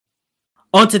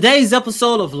On today's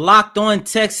episode of Locked On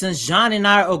Texans, John and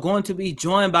I are going to be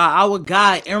joined by our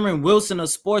guy, Aaron Wilson of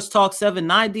Sports Talk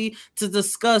 790 to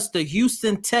discuss the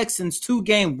Houston Texans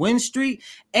 2-game win streak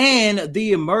and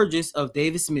the emergence of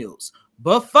Davis Mills.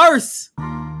 But first,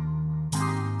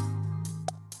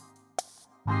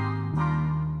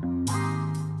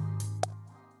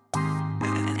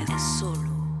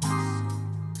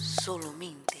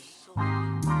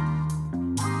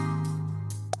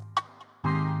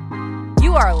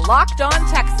 You are Locked On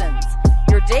Texans,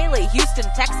 your daily Houston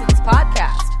Texans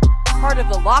podcast, part of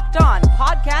the Locked On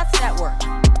Podcast Network,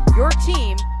 your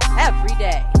team every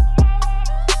day.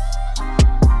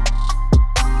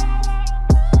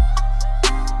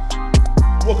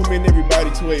 Welcome in,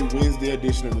 everybody, to a Wednesday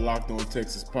edition of the Locked On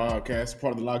Texas podcast,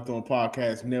 part of the Locked On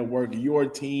Podcast Network, your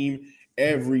team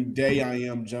every day. I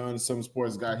am John, Southern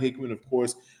Sports guy Hickman. Of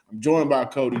course, I'm joined by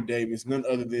Cody Davis, none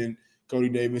other than Cody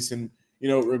Davis. And, you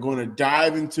know, we're going to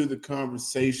dive into the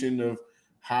conversation of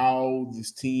how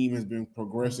this team has been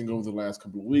progressing over the last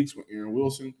couple of weeks with Aaron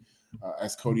Wilson,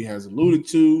 as Cody has alluded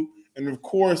to. And, of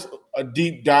course, a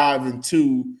deep dive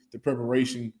into the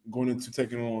preparation going into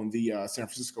taking on the San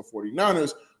Francisco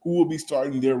 49ers, who will be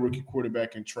starting their rookie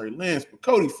quarterback in Trey Lance. But,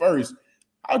 Cody, first,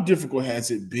 how difficult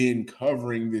has it been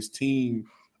covering this team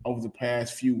over the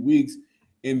past few weeks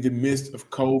in the midst of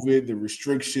COVID, the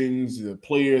restrictions, the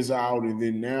players out, and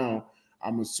then now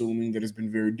I'm assuming that it's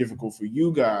been very difficult for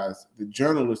you guys, the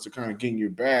journalists, to kind of get in your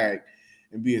bag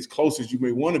and be as close as you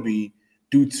may want to be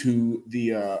due to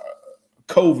the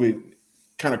COVID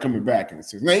kind of coming back in a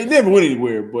sense. Now, he never went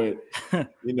anywhere, but,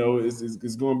 you know,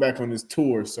 it's going back on this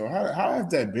tour. So how has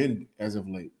that been as of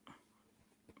late?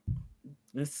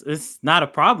 it's not a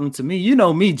problem to me. You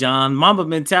know me, John, Mamba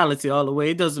mentality all the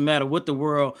way. It doesn't matter what the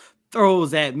world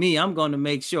throws at me. I'm going to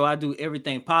make sure I do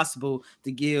everything possible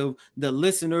to give the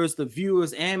listeners, the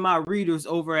viewers, and my readers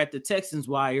over at the Texans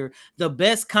Wire the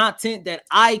best content that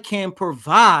I can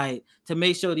provide to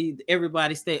make sure that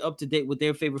everybody stay up to date with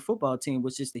their favorite football team,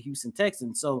 which is the Houston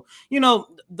Texans. So, you know,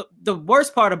 the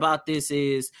worst part about this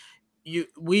is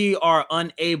we are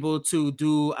unable to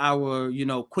do our,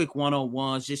 quick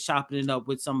one-on-ones, just chopping it up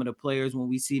with some of the players when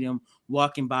we see them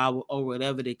walking by or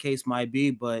whatever the case might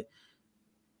be. But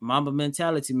Mamba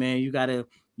mentality, man, you gotta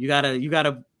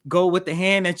go with the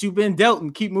hand that you've been dealt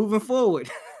and keep moving forward.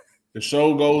 The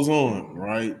show goes on,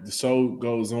 right? The show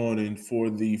goes on, and for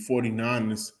the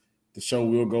 49ers, the show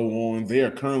will go on. They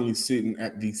are currently sitting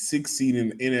at the 6th seed in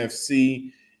the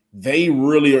NFC. They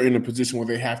really are in a position where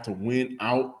they have to win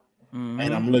out. Mm-hmm.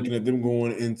 And I'm looking at them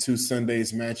going into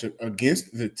Sunday's matchup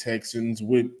against the Texans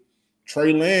with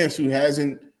Trey Lance, who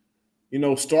hasn't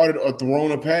started or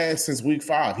thrown a pass since week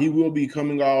 5. He will be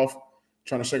coming off,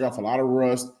 trying to shake off a lot of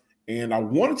rust. And I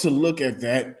wanted to look at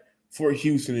that for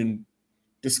Houston and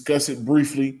discuss it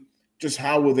briefly. Just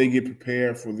how will they get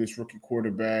prepared for this rookie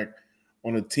quarterback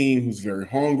on a team who's very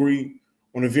hungry,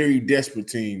 on a very desperate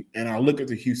team. And I look at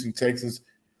the Houston Texans.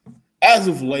 As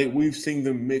of late, we've seen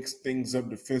them mix things up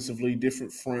defensively,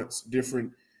 different fronts,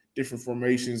 different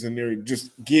formations, and they're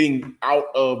just getting out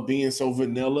of being so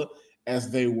vanilla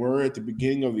as they were at the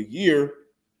beginning of the year.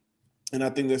 And I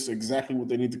think that's exactly what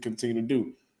they need to continue to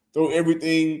do. Throw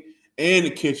everything and the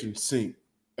kitchen sink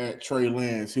at Trey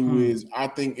Lance, who he's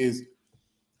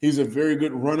a very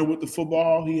good runner with the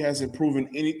football. He hasn't proven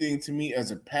anything to me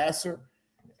as a passer.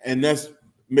 And that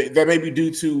may be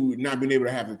due to not being able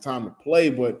to have the time to play,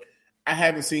 but I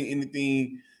haven't seen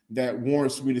anything that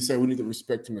warrants me to say we need to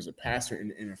respect him as a passer in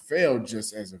the NFL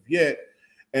just as of yet.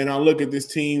 And I look at this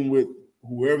team with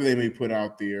whoever they may put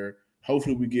out there.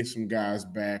 Hopefully we get some guys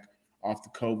back off the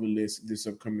COVID list this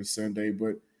upcoming Sunday.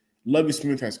 But Lovie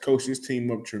Smith has coached his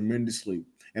team up tremendously.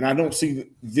 And I don't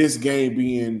see this game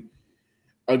being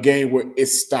a game where it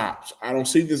stops. I don't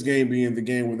see this game being the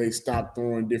game where they stop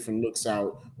throwing different looks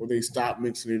out, where they stop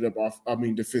mixing it up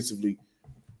defensively.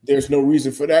 There's no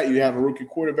reason for that. You have a rookie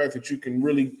quarterback that you can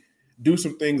really do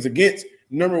some things against,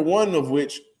 number one of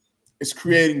which is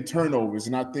creating turnovers.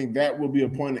 And I think that will be a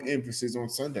point of emphasis on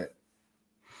Sunday.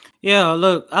 Yeah,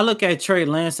 look, I look at Trey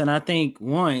Lance, and I think,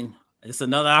 one, it's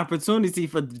another opportunity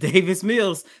for Davis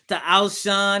Mills to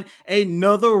outshine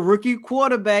another rookie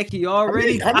quarterback. He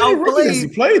already how many rookies has he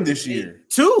played this year?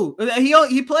 2.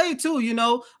 He played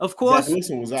 2, of course. Zach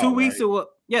Wilson was out, 2 weeks ago.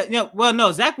 Yeah. Well,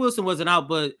 no, Zach Wilson wasn't out,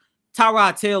 but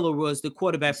Tyrod Taylor was the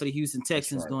quarterback for the Houston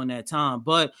Texans during that time.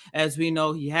 But as we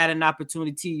know, he had an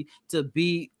opportunity to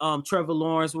beat Trevor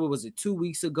Lawrence, 2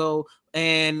 weeks ago?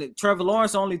 And Trevor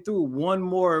Lawrence only threw one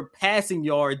more passing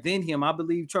yard than him. I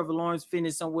believe Trevor Lawrence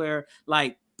finished somewhere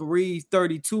like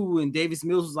 332, and Davis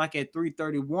Mills was like at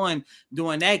 331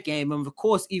 during that game. And of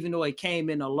course, even though it came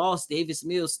in a loss, Davis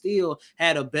Mills still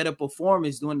had a better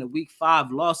performance during the Week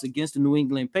 5 loss against the New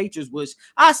England Patriots, which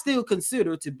I still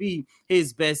consider to be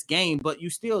his best game. But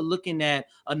you're still looking at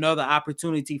another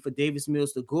opportunity for Davis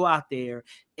Mills to go out there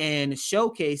and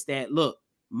showcase that, look,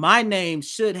 my name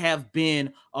should have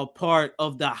been a part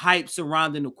of the hype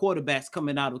surrounding the quarterbacks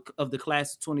coming out of the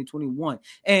class of 2021.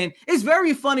 And it's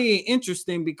very funny and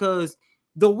interesting because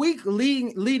the week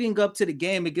leading up to the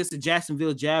game against the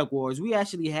Jacksonville Jaguars, we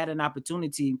actually had an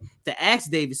opportunity to ask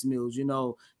Davis Mills,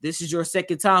 this is your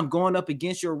second time going up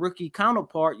against your rookie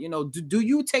counterpart. Do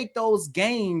you take those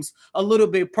games a little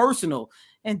bit personal?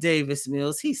 And Davis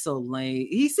Mills, he's so lame.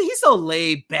 He's so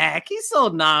laid back. He's so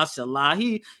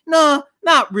nonchalant.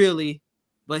 Not really.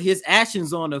 But his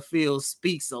actions on the field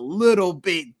speaks a little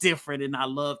bit different, and I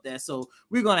love that. So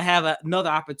we're going to have another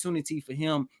opportunity for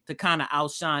him to kind of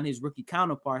outshine his rookie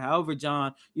counterpart. However,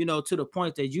 John, to the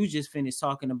point that you just finished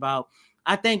talking about,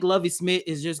 I think Lovie Smith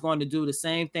is just going to do the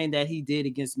same thing that he did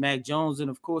against Mac Jones, and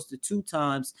of course the 2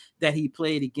 times that he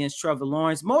played against Trevor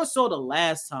Lawrence, more so the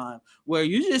last time, where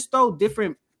you just throw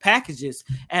different packages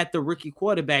at the rookie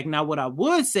quarterback. Now, what I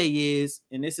would say is,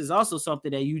 and this is also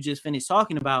something that you just finished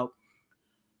talking about,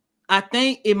 I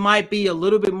think it might be a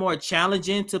little bit more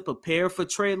challenging to prepare for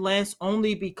Trey Lance,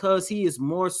 only because he is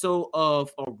more so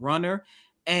of a runner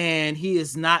and he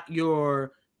is not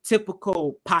your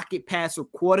typical pocket passer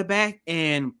quarterback,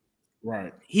 and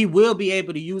he will be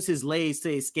able to use his legs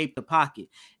to escape the pocket.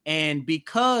 And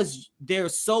because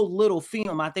there's so little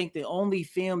film, I think the only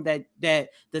film that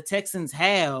the Texans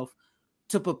have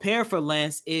to prepare for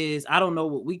Lance is, I don't know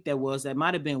what week that was. That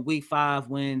might have been Week 5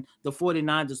 when the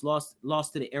 49ers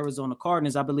lost to the Arizona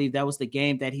Cardinals. I believe that was the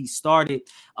game that he started.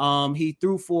 He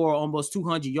threw for almost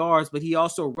 200 yards, but he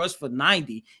also rushed for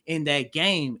 90 in that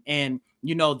game. And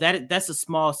that's a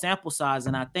small sample size,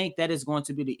 and I think that is going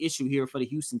to be the issue here for the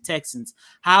Houston Texans.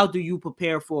 How do you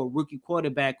prepare for a rookie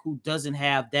quarterback who doesn't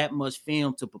have that much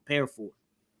film to prepare for?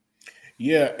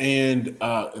 Yeah, and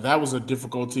that was a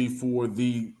difficulty for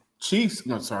the Chiefs.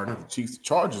 No, sorry, not the Chiefs, the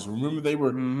Chargers. Remember, they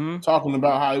were talking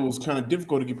about how it was kind of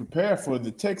difficult to get prepared for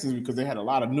the Texans because they had a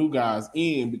lot of new guys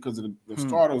in because of the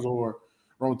starters or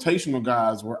rotational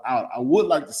guys were out. I would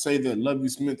like to say that Lovie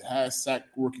Smith has sacked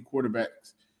rookie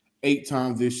quarterbacks 8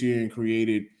 times this year and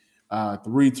created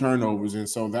 3 turnovers. And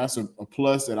so that's a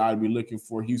plus that I'd be looking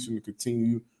for Houston to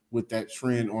continue with that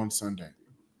trend on Sunday.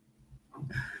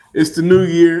 It's the New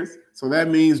Year's, so that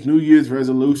means New Year's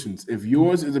resolutions. If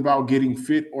yours is about getting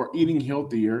fit or eating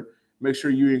healthier, make sure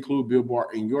you include Built Bar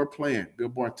in your plan.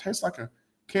 Built Bar tastes like a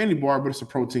candy bar, but it's a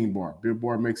protein bar. Built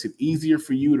Bar makes it easier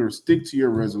for you to stick to your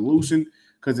resolution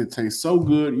because it tastes so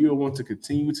good, you'll want to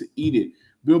continue to eat it.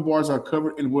 Built Bars are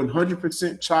covered in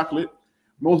 100% chocolate.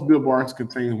 Most Built Bars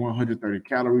contain 130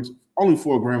 calories, only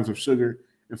 4 grams of sugar,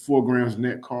 and 4 grams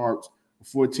net carbs,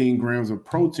 14 grams of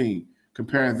protein.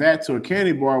 Compare that to a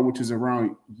candy bar, which is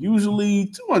around usually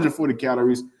 240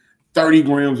 calories, 30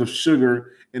 grams of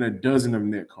sugar, and a dozen of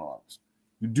net carbs.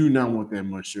 You do not want that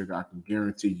much sugar. I can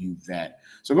guarantee you that.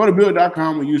 So go to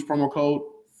Built.com and use promo code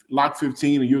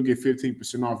LOCK15 and you'll get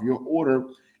 15% off your order.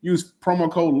 Use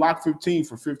promo code LOCK15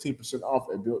 for 15% off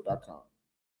at Built.com.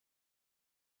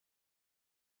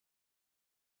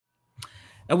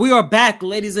 And we are back,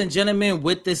 ladies and gentlemen,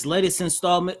 with this latest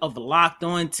installment of Locked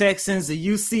On Texans. And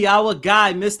you see our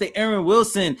guy, Mr. Aaron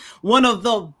Wilson, one of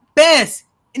the best,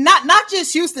 not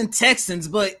just Houston Texans,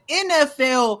 but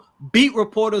NFL beat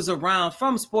reporters around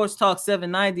from Sports Talk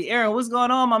 790. Aaron, what's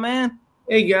going on, my man?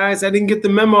 Hey, guys, I didn't get the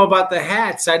memo about the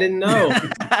hats. I didn't know.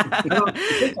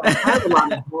 I have a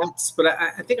lot of hats, but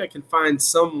I think I can find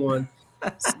someone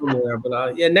somewhere.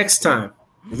 But, next time.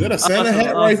 Is that a Santa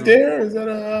hat right there? Is that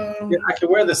Yeah, I can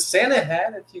wear the Santa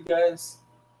hat if you guys.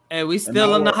 Hey, we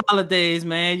still in the holidays,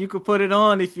 man. You can put it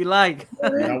on if you like.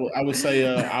 I would say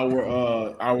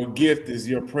our gift is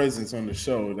your presence on the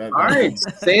show. All right,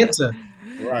 Santa.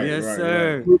 Right. Yes, right,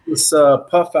 sir. Right. Move this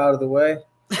puff out of the way.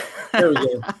 There we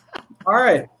go. All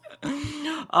right.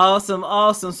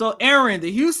 Awesome. So, Aaron,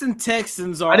 the Houston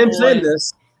Texans are. I didn't say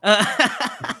this.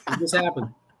 It just happened.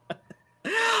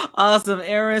 Awesome,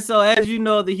 Aaron. So, as you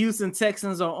know, the Houston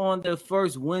Texans are on their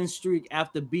first win streak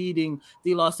after beating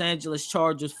the Los Angeles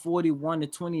Chargers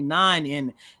 41-29.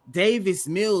 And Davis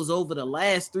Mills over the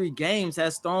last 3 games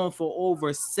has thrown for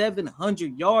over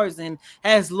 700 yards and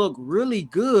has looked really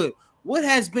good. What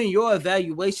has been your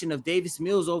evaluation of Davis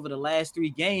Mills over the last 3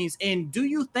 games? And do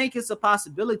you think it's a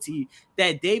possibility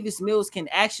that Davis Mills can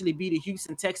actually be the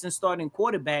Houston Texans starting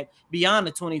quarterback beyond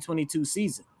the 2022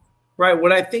 season? Right.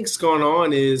 What I think's going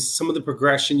on is some of the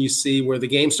progression you see where the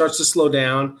game starts to slow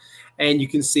down and you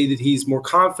can see that he's more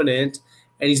confident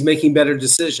and he's making better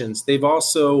decisions. They've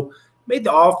also made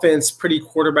the offense pretty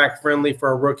quarterback friendly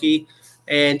for a rookie.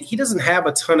 And he doesn't have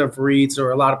a ton of reads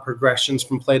or a lot of progressions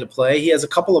from play to play. He has a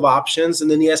couple of options, and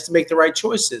then he has to make the right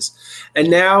choices. And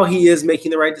now he is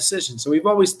making the right decisions. So we've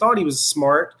always thought he was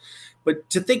smart. But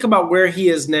to think about where he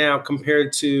is now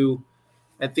compared to,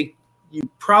 I think you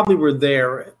probably were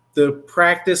there, the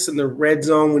practice in the red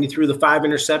zone when he threw the 5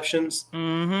 interceptions.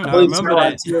 Mm-hmm. I believe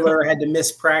Tyrod Taylor had to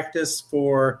miss practice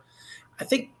for, I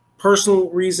think, personal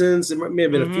reasons. It may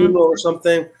have been a funeral or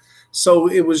something. So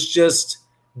it was just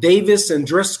Davis and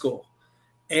Driscoll.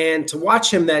 And to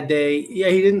watch him that day, he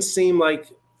didn't seem like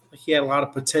he had a lot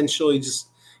of potential. He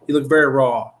looked very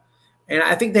raw. And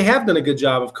I think they have done a good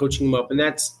job of coaching him up. And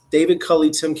that's David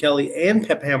Culley, Tim Kelly, and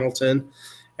Pep Hamilton,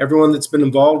 everyone that's been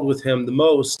involved with him the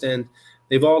most. And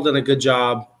they've all done a good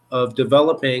job of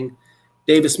developing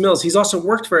Davis Mills. He's also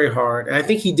worked very hard. And I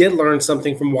think he did learn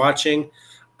something from watching.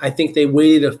 I think they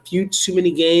waited a few too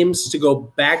many games to go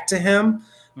back to him.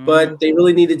 But they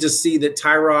really needed to see that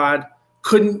Tyrod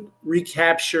couldn't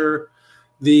recapture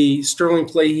the sterling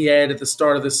play he had at the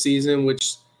start of the season,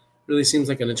 which really seems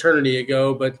like an eternity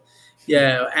ago. But,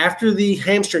 yeah, after the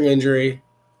hamstring injury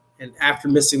and after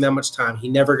missing that much time, he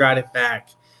never got it back.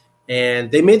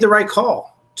 And they made the right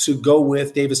call to go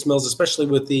with Davis Mills, especially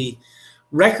with the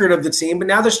record of the team. But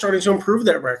now they're starting to improve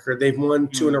that record. They've won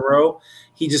 2 in a row.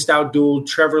 He just outdueled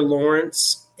Trevor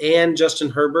Lawrence and Justin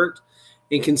Herbert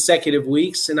in consecutive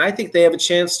weeks. And I think they have a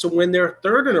chance to win their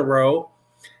 3rd in a row,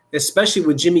 especially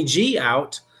with Jimmy G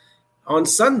out on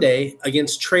Sunday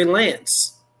against Trey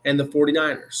Lance and the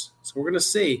 49ers. So we're going to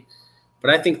see. But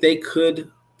I think they could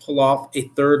pull off a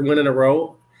 3rd win in a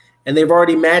row. And they've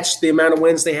already matched the amount of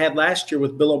wins they had last year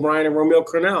with Bill O'Brien and Romeo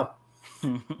Crennel.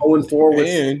 0-4 with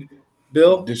and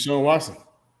Bill. Deshaun Watson.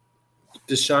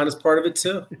 Deshaun is part of it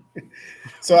too.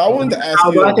 So I wanted to ask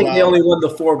you I think they only won the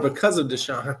 4 because of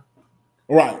Deshaun.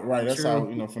 Right. That's how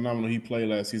phenomenal he played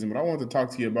last season. But I wanted to talk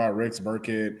to you about Rex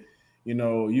Burkhead.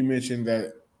 You mentioned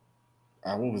that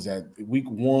what was that? Week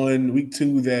 1, week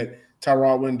 2 that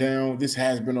Tyrod went down. This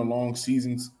has been a long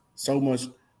season, so much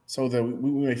so that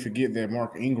we may forget that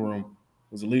Mark Ingram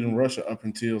was a leading rusher up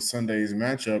until Sunday's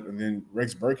matchup, and then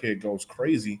Rex Burkhead goes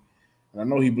crazy. And I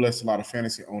know he blessed a lot of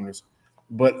fantasy owners.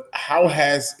 But how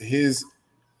has his,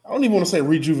 I don't even want to say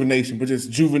rejuvenation, but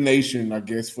just juvenation, I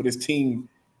guess, for this team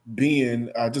being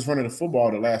just running the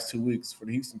football the last 2 weeks for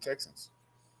the Houston Texans?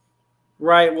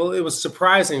 Right. Well, it was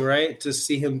surprising, right, to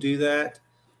see him do that.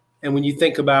 And when you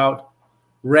think about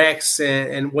Rex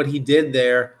and what he did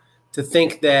there, to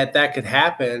think that could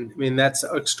happen, I mean, that's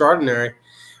extraordinary.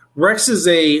 Rex is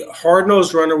a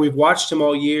hard-nosed runner. We've watched him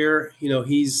all year. He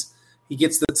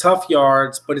gets the tough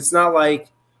yards, but it's not like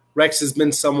Rex has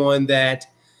been someone that,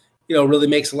 really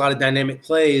makes a lot of dynamic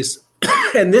plays.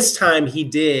 And this time he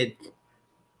did.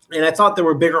 And I thought there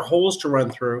were bigger holes to run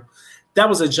through. That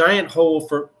was a giant hole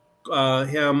for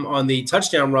him on the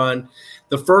touchdown run.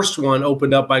 The first one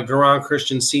opened up by Garon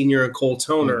Christian Sr. and Cole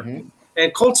Toner. Mm-hmm.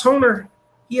 And Cole Toner,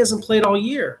 he hasn't played all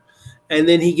year. And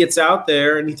then he gets out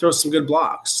there and he throws some good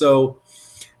blocks. So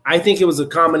I think it was a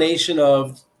combination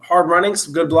of hard running,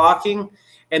 some good blocking,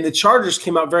 and the Chargers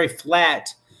came out very flat.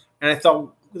 And I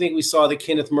think we saw that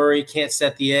Kenneth Murray can't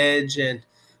set the edge, and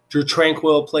Drew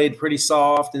Tranquill played pretty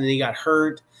soft, and then he got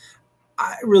hurt.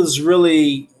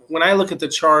 When I look at the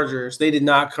Chargers, they did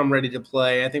not come ready to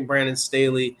play. I think Brandon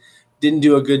Staley didn't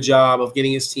do a good job of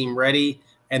getting his team ready,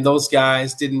 and those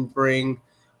guys didn't bring,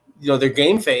 their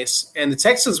game face. And the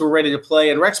Texans were ready to play.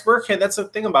 And Rex Burkhead, that's the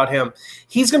thing about him.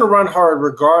 He's going to run hard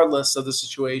regardless of the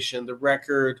situation, the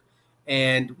record,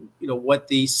 and what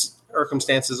these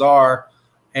circumstances are.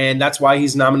 And that's why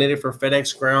he's nominated for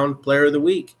FedEx Ground Player of the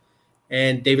Week.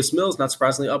 And Davis Mills, not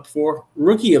surprisingly, up for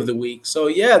Rookie of the Week. So,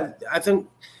 yeah, I think,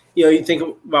 you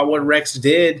think about what Rex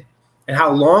did and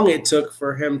how long it took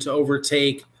for him to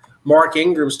overtake Mark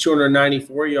Ingram's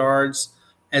 294 yards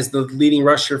as the leading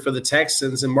rusher for the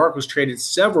Texans. And Mark was traded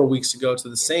several weeks ago to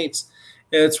the Saints.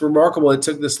 And it's remarkable it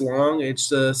took this long.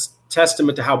 It's a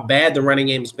testament to how bad the running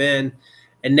game's been.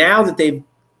 And now that they've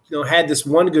had this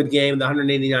one good game, the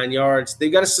 189 yards, they've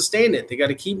got to sustain it. They got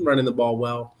to keep running the ball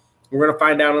well. We're going to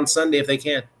find out on Sunday if they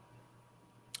can.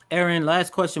 Aaron,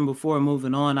 last question before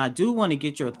moving on. I do want to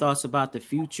get your thoughts about the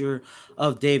future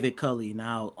of David Culley.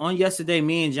 Now, on yesterday,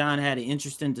 me and John had an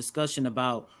interesting discussion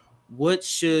about what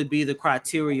should be the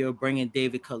criteria of bringing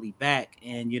David Culley back?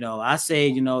 And, I say,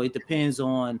 it depends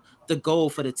on the goal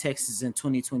for the Texans in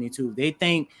 2022. They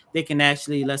think they can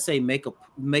actually, let's say, make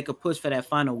a push for that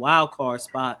final wild card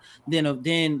spot.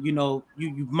 Then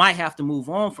you might have to move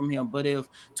on from him. But if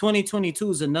 2022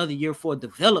 is another year for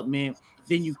development,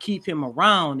 then you keep him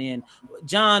around. And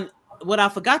John, what I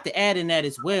forgot to add in that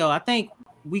as well, I think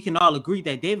we can all agree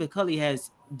that David Culley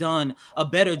has done a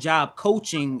better job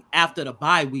coaching after the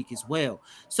bye week as well.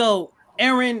 So,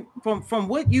 Aaron, from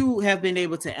what you have been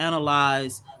able to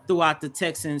analyze throughout the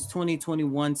Texans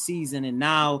 2021 season, and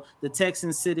now the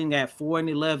Texans sitting at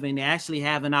 4-11, they actually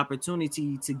have an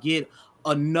opportunity to get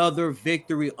another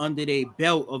victory under their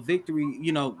belt, a victory,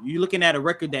 you're looking at a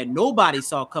record that nobody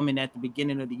saw coming at the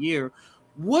beginning of the year.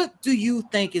 What do you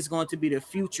think is going to be the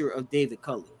future of David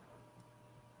Culley?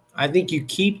 I think you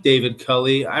keep David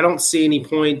Culley. I don't see any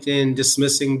point in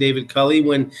dismissing David Culley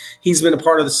when he's been a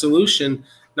part of the solution,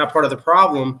 not part of the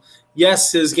problem.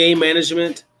 Yes, his game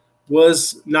management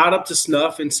was not up to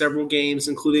snuff in several games,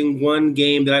 including one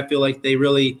game that I feel like they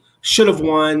really should have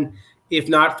won if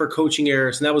not for coaching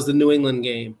errors, and that was the New England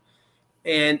game.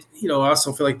 And, I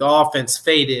also feel like the offense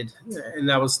faded, and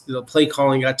that was the play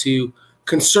calling got too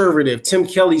conservative. Tim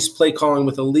Kelly's play calling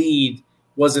with a lead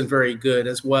wasn't very good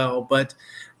as well. But,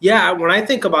 yeah, when I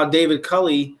think about David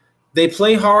Culley, they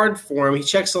play hard for him. He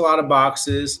checks a lot of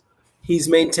boxes. He's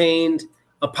maintained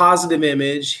a positive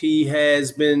image. He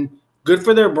has been good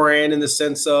for their brand in the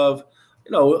sense of,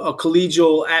 a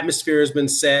collegial atmosphere has been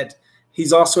set.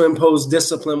 He's also imposed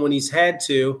discipline when he's had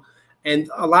to. And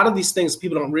a lot of these things,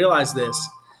 people don't realize this.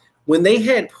 When they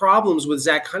had problems with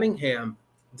Zach Cunningham,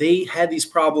 they had these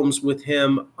problems with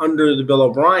him under the Bill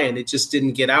O'Brien. It just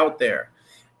didn't get out there.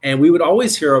 And we would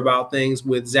always hear about things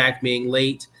with Zach being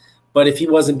late. But if he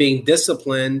wasn't being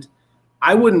disciplined,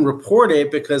 I wouldn't report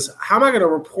it, because how am I going to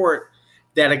report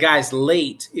that a guy's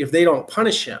late if they don't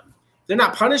punish him? They're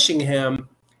not punishing him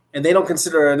and they don't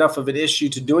consider it enough of an issue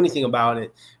to do anything about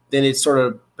it. Then it sort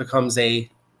of becomes a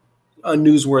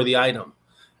newsworthy item.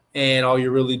 And all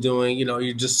you're really doing,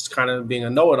 you're just kind of being a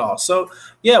know-it-all. So,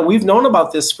 yeah, we've known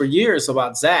about this for years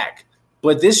about Zach.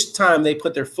 But this time they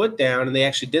put their foot down and they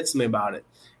actually did something about it.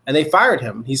 And they fired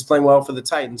him. He's playing well for the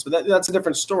Titans. But that's a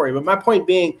different story. But my point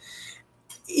being,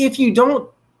 if you don't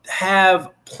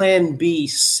have plan B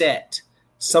set,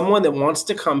 someone that wants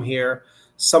to come here,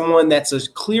 someone that's a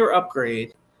clear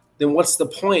upgrade, then what's the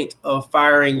point of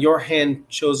firing your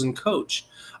hand-chosen coach?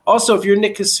 Also, if you're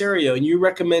Nick Caserio and you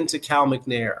recommend to Cal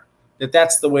McNair that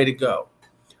that's the way to go,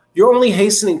 you're only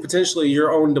hastening potentially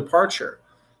your own departure.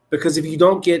 Because if you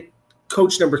don't get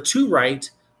coach number 2 right,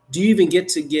 do you even get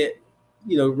to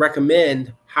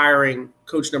recommend hiring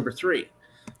coach number 3?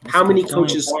 How many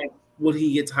coaches would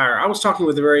he get to hire? I was talking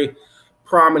with a very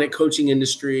prominent coaching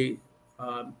industry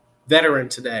veteran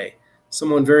today,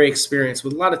 someone very experienced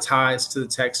with a lot of ties to the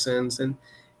Texans. And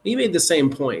he made the same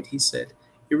point. He said,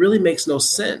 it really makes no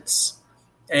sense.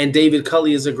 And David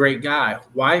Culley is a great guy.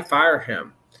 Why fire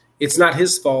him? It's not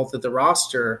his fault that the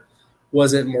roster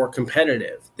wasn't more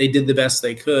competitive. They did the best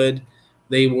they could.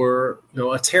 They were, a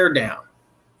teardown.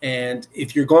 And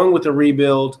if you're going with a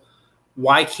rebuild,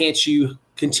 why can't you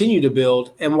continue to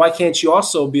build? And why can't you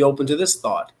also be open to this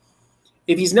thought?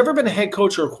 If he's never been a head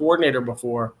coach or a coordinator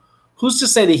before, who's to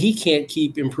say that he can't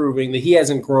keep improving, that he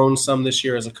hasn't grown some this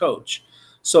year as a coach?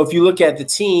 So if you look at the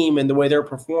team and the way they're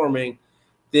performing,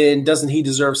 then doesn't he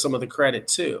deserve some of the credit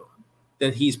too,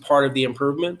 that he's part of the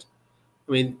improvement?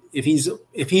 I mean, if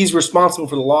he's responsible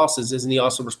for the losses, isn't he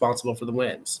also responsible for the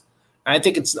wins? I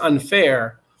think it's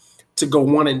unfair to go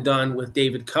one and done with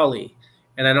David Culley,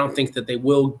 and I don't think that they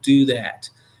will do that.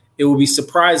 It would be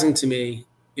surprising to me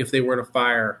if they were to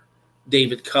fire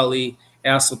David Culley. I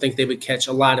also think they would catch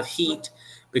a lot of heat,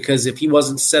 because if he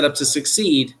wasn't set up to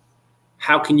succeed,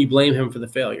 how can you blame him for the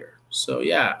failure? So,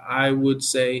 yeah, I would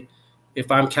say if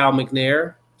I'm Cal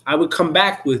McNair, I would come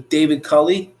back with David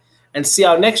Culley and see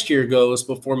how next year goes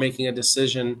before making a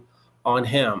decision on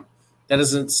him. That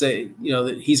doesn't say,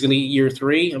 that he's going to get year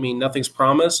 3. I mean, nothing's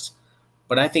promised,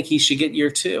 but I think he should get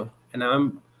year 2. And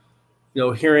I'm,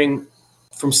 hearing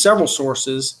from several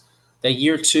sources that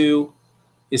year 2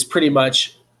 is pretty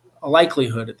much a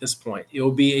likelihood at this point. It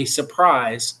will be a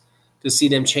surprise to see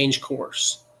them change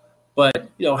course. But,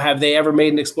 have they ever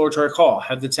made an exploratory call?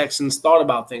 Have the Texans thought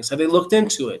about things? Have they looked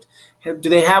into it? Do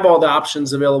they have all the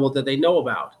options available that they know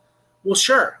about? Well,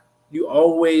 sure. You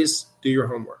always do your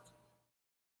homework.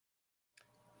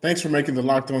 Thanks for making the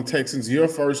Locked On Texans your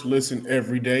first listen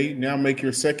every day. Now make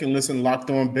your second listen Locked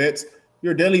On Bets,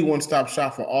 your daily one-stop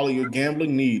shop for all of your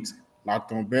gambling needs.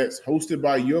 Locked On Bets, hosted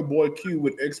by your boy Q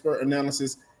with expert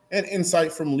analysis and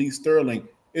insight from Lee Sterling.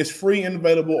 It's free and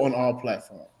available on all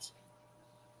platforms.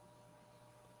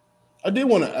 I did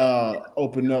want to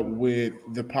open up with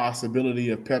the possibility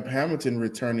of Pep Hamilton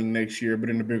returning next year, but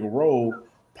in a bigger role,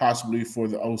 possibly for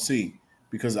the OC,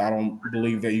 because I don't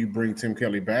believe that you bring Tim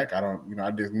Kelly back. I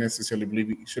didn't necessarily believe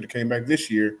he should have came back this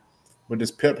year. But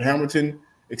does Pep Hamilton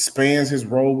expand his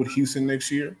role with Houston next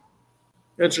year?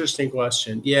 Interesting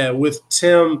question. Yeah, with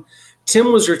Tim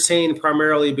was retained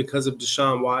primarily because of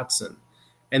Deshaun Watson,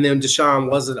 and then Deshaun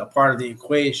wasn't a part of the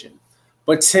equation.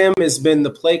 But Tim has been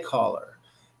the play caller.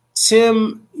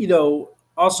 Tim,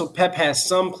 also Pep has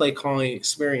some play calling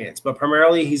experience, but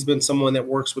primarily he's been someone that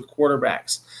works with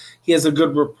quarterbacks. He has a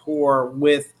good rapport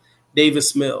with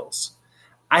Davis Mills.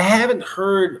 I haven't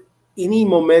heard any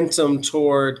momentum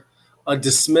toward a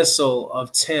dismissal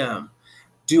of Tim.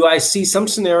 Do I see some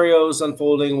scenarios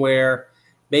unfolding where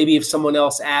maybe if someone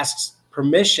else asks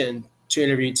permission to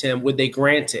interview Tim, would they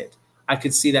grant it? I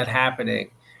could see that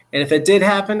happening. And if it did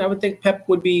happen, I would think Pep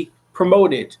would be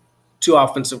promoted to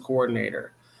offensive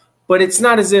coordinator. But it's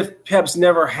not as if Pep's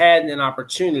never had an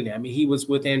opportunity. I mean, he was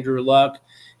with Andrew Luck.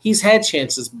 He's had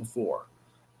chances before.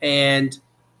 And,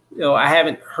 I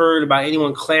haven't heard about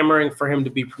anyone clamoring for him to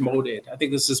be promoted. I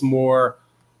think this is more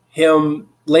him.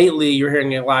 Lately, you're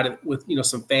hearing a lot with,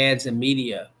 some fans and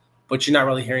media, but you're not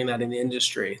really hearing that in the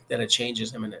industry, that a change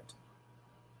is imminent.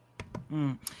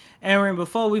 Aaron,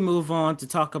 before we move on to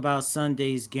talk about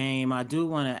Sunday's game, I do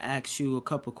want to ask you a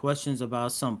couple questions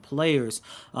about some players.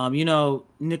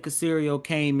 Nick Caserio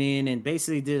came in and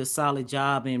basically did a solid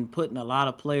job in putting a lot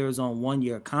of players on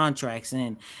one-year contracts.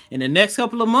 And in the next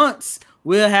couple of months,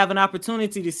 we'll have an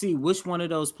opportunity to see which one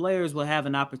of those players will have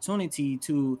an opportunity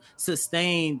to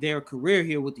sustain their career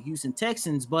here with the Houston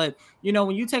Texans. But,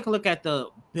 when you take a look at the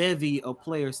bevy of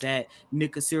players that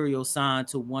Nick Caserio signed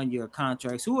to one-year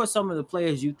contracts, who are some of the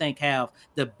players you think have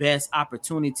the best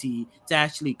opportunity to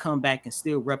actually come back and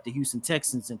still rep the Houston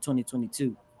Texans in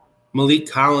 2022? Malik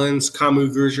Collins,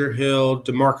 Kamu Grugier-Hill,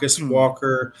 DeMarcus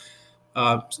Walker,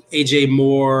 AJ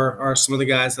Moore are some of the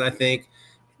guys that I think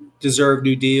deserve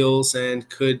new deals and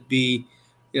could be,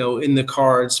 in the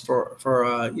cards for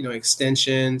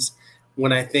extensions.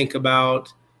 When I think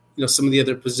about, some of the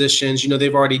other positions,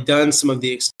 they've already done some of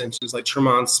the extensions like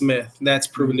Tremont Smith. That's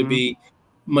proven to be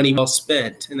money well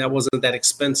spent, and that wasn't that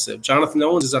expensive. Jonathan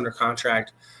Owens is under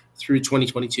contract through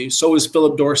 2022. So is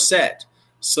Philip Dorsett.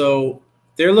 So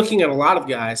they're looking at a lot of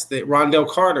guys. Rondell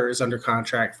Carter is under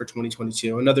contract for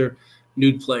 2022, another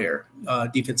new player,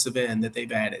 defensive end that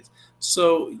they've added.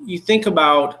 So you think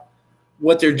about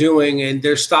what they're doing, and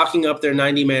they're stocking up their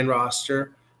 90-man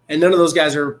roster, and none of those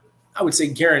guys are, I would say,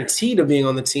 guaranteed of being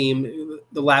on the team.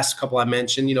 The last couple I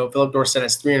mentioned, Philip Dorsett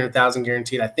has $300,000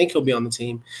 guaranteed. I think he'll be on the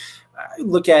team. I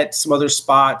look at some other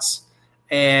spots,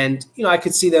 and I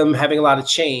could see them having a lot of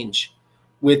change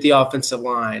with the offensive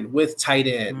line, with tight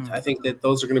end. I think that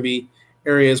those are going to be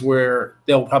areas where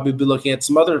they'll probably be looking at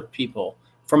some other people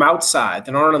from outside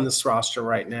that aren't on this roster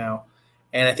right now.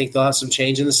 And I think they'll have some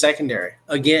change in the secondary.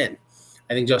 Again,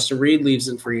 I think Justin Reed leaves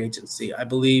in free agency. I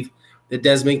believe that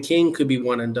Desmond King could be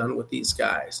one and done with these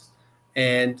guys.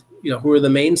 And, who are the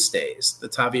mainstays? The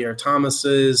Tavier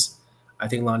Thomases. I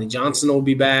think Lonnie Johnson will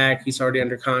be back. He's already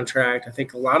under contract. I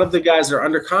think a lot of the guys that are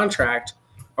under contract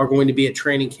are going to be at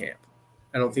training camp.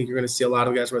 I don't think you're going to see a lot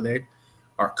of guys where they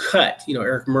are cut.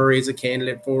 Eric Murray is a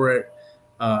candidate for it,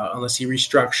 unless he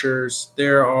restructures.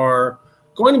 There are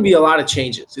going to be a lot of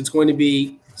changes. It's going to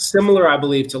be similar, I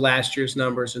believe, to last year's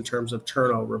numbers in terms of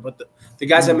turnover. But the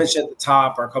guys I mentioned at the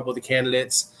top are a couple of the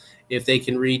candidates. If they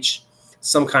can reach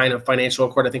some kind of financial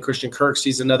accord, I think Christian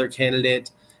Kirksey's another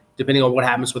candidate, depending on what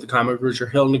happens with the Kamu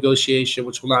Grugier-Hill negotiation,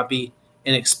 which will not be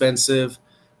inexpensive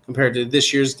compared to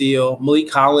this year's deal. Malik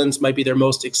Collins might be their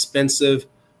most expensive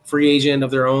free agent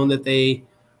of their own that they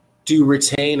do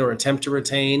retain or attempt to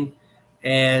retain.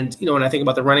 And, when I think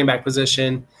about the running back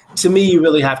position, to me, you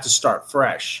really have to start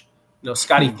fresh.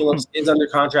 Scotty Phillips is under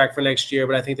contract for next year,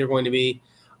 but I think there are going to be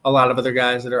a lot of other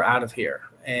guys that are out of here.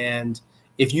 And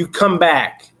if you come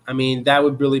back, that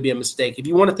would really be a mistake. If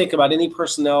you want to think about any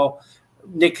personnel,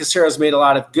 Nick Caserio's made a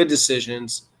lot of good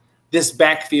decisions. This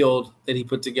backfield that he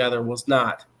put together was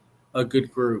not a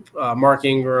good group. Mark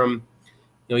Ingram,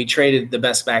 he traded the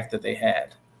best back that they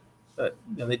had. But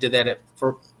they did that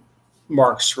for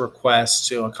Mark's request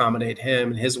to accommodate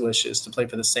him and his wishes to play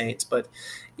for the Saints. But,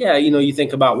 yeah, you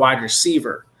think about wide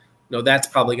receiver. That's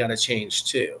probably got to change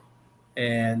too.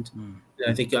 And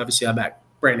I think obviously I'm back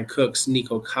Brandon Cooks,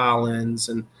 Nico Collins,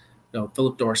 and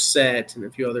Philip Dorsett and a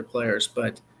few other players.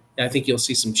 But I think you'll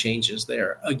see some changes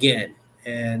there again.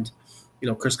 And,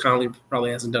 Chris Conley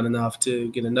probably hasn't done enough to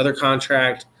get another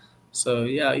contract. So,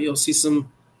 yeah, you'll see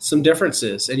some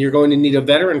differences. And you're going to need a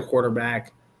veteran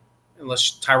quarterback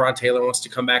unless Tyrod Taylor wants to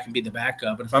come back and be the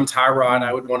backup. But if I'm Tyrod,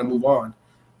 I would want to move on,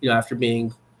 after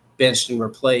being benched and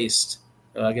replaced.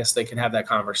 I guess they could have that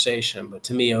conversation. But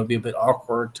to me, it would be a bit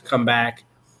awkward to come back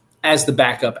as the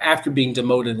backup after being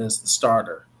demoted as the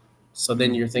starter. So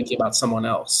then you're thinking about someone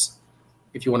else.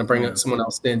 If you want to bring someone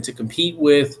else in to compete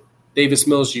with Davis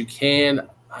Mills, you can.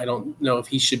 I don't know if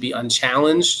he should be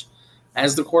unchallenged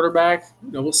as the quarterback.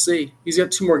 We'll see. He's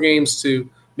got 2 more games to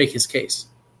make his case.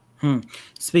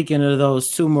 Speaking of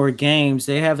those 2 more games,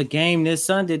 they have a game this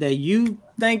Sunday that you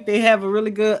think they have a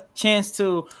really good chance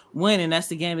to win, and that's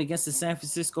the game against the San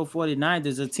Francisco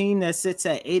 49ers, a team that sits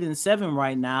at 8-7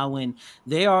 right now, and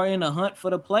they are in a hunt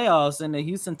for the playoffs, and the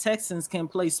Houston Texans can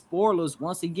play spoilers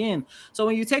once again. So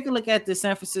when you take a look at the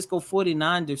San Francisco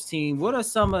 49ers team, what are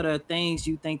some of the things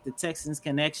you think the Texans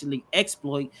can actually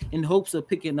exploit in hopes of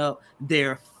picking up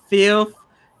their 5th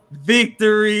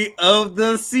victory of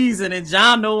the season? And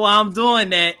John know why I'm doing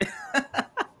that.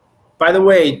 By the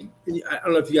way, I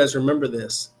don't know if you guys remember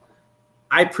this.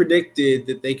 I predicted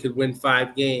that they could win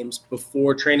 5 games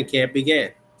before training camp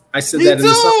began. I said that in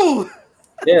the summer.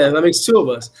 Yeah, that makes 2 of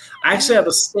us. I actually have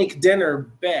a steak dinner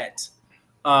bet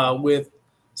with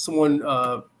someone,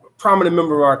 prominent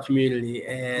member of our community,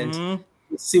 and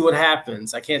let's see what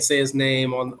happens. I can't say his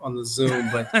name on the Zoom,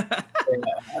 but I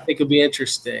think it'll be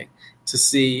interesting to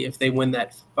see if they win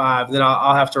that 5. Then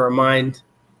I'll have to remind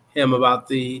him about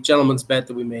the gentleman's bet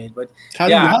that we made. But how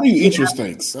do you eat your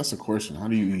steaks? That's a question. How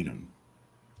do you eat them?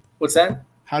 What's that?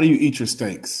 How do you eat your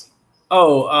steaks?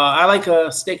 Oh, I like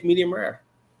a steak medium rare.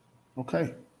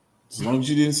 Okay, as long as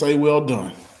you didn't say well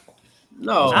done.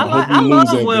 No, I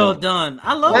love well done.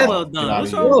 I love well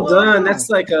done. Well done. That's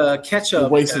like a ketchup. You're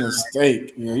wasting a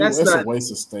steak. Yeah, that's a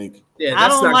waste of steak. Yeah, I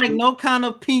don't like no kind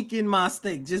of pink in my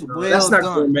steak. Just well done. That's not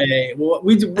gourmet. Well,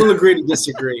 we'll agree to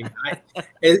disagree.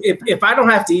 If I don't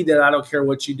have to eat it, I don't care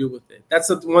what you do with it. That's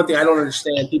the one thing I don't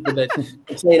understand. People that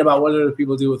complain about what other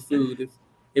people do with food.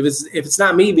 If it's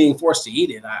not me being forced to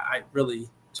eat it, I really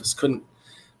just couldn't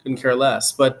care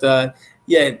less. But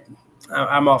yeah,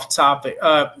 I'm off topic.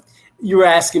 You were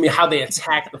asking me how they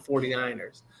attack the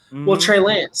 49ers. Well, Trey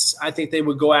Lance, I think they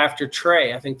would go after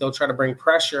Trey. I think they'll try to bring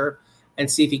pressure and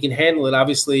see if he can handle it.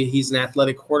 Obviously, he's an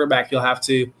athletic quarterback. You'll have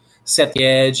to set the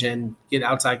edge and get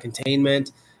outside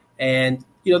containment. And,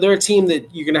 they're a team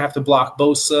that you're going to have to block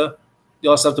Bosa. You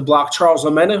also have to block Charles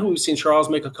Omena, who we've seen Charles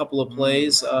make a couple of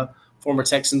plays, former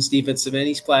Texans defensive end.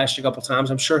 He's flashed a couple times.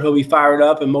 I'm sure he'll be fired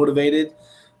up and motivated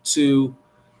to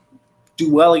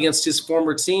do well against his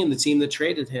former team, the team that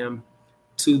traded him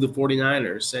to the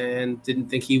 49ers, and didn't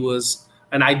think he was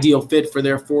an ideal fit for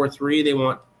their 4-3. They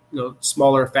want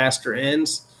smaller, faster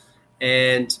ends.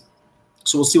 And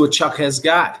so we'll see what Chuck has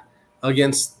got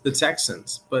against the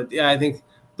Texans. But, yeah, I think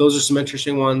those are some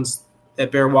interesting ones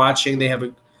that bear watching. They have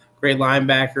a great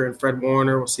linebacker in Fred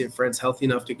Warner. We'll see if Fred's healthy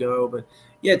enough to go. But,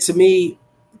 yeah, to me,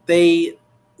 they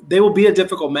will be a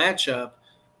difficult matchup.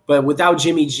 But without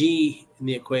Jimmy G in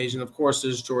the equation, of course,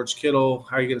 there's George Kittle.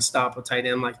 How are you going to stop a tight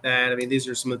end like that? I mean, these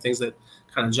are some of the things that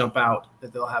kind of jump out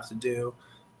that they'll have to do.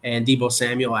 And Deebo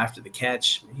Samuel after the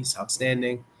catch, he's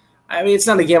outstanding. I mean, it's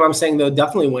not a game I'm saying they'll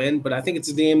definitely win, but I think it's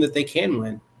a game that they can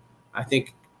win. I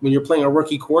think when you're playing a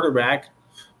rookie quarterback,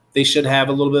 they should have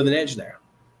a little bit of an edge there.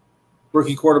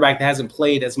 Rookie quarterback that hasn't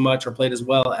played as much or played as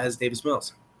well as Davis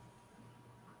Mills.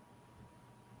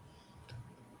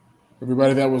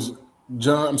 Everybody, that was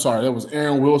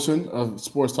Aaron Wilson of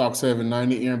Sports Talk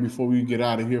 790. Aaron, before we get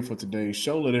out of here for today's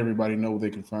show, let everybody know where they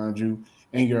can find you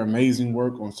and your amazing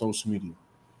work on social media.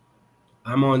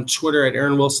 I'm on Twitter at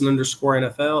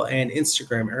 @AaronWilson_NFL and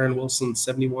Instagram,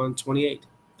 AaronWilson7128.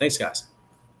 Thanks, guys.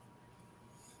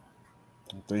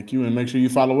 Thank you. And make sure you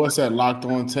follow us at Locked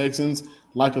On Texans.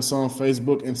 Like us on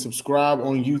Facebook and subscribe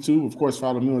on YouTube. Of course,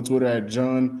 follow me on Twitter at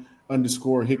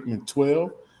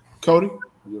John_Hickman12. Cody,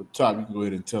 you're top. You can go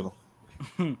ahead and tell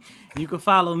them. You can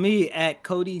follow me at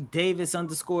Cody Davis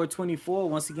 _24.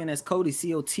 Once again, that's Cody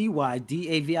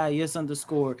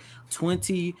COTYDAVIS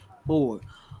 _24.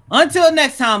 Until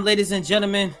next time, ladies and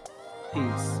gentlemen,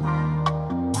 peace.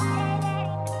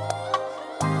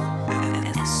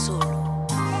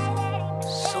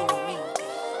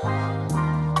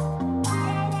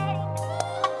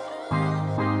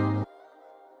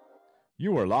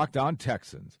 You are Locked On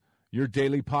Texans, your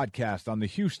daily podcast on the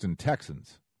Houston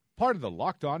Texans. Part of the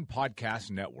Locked On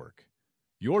Podcast Network.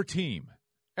 Your team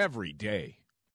every day.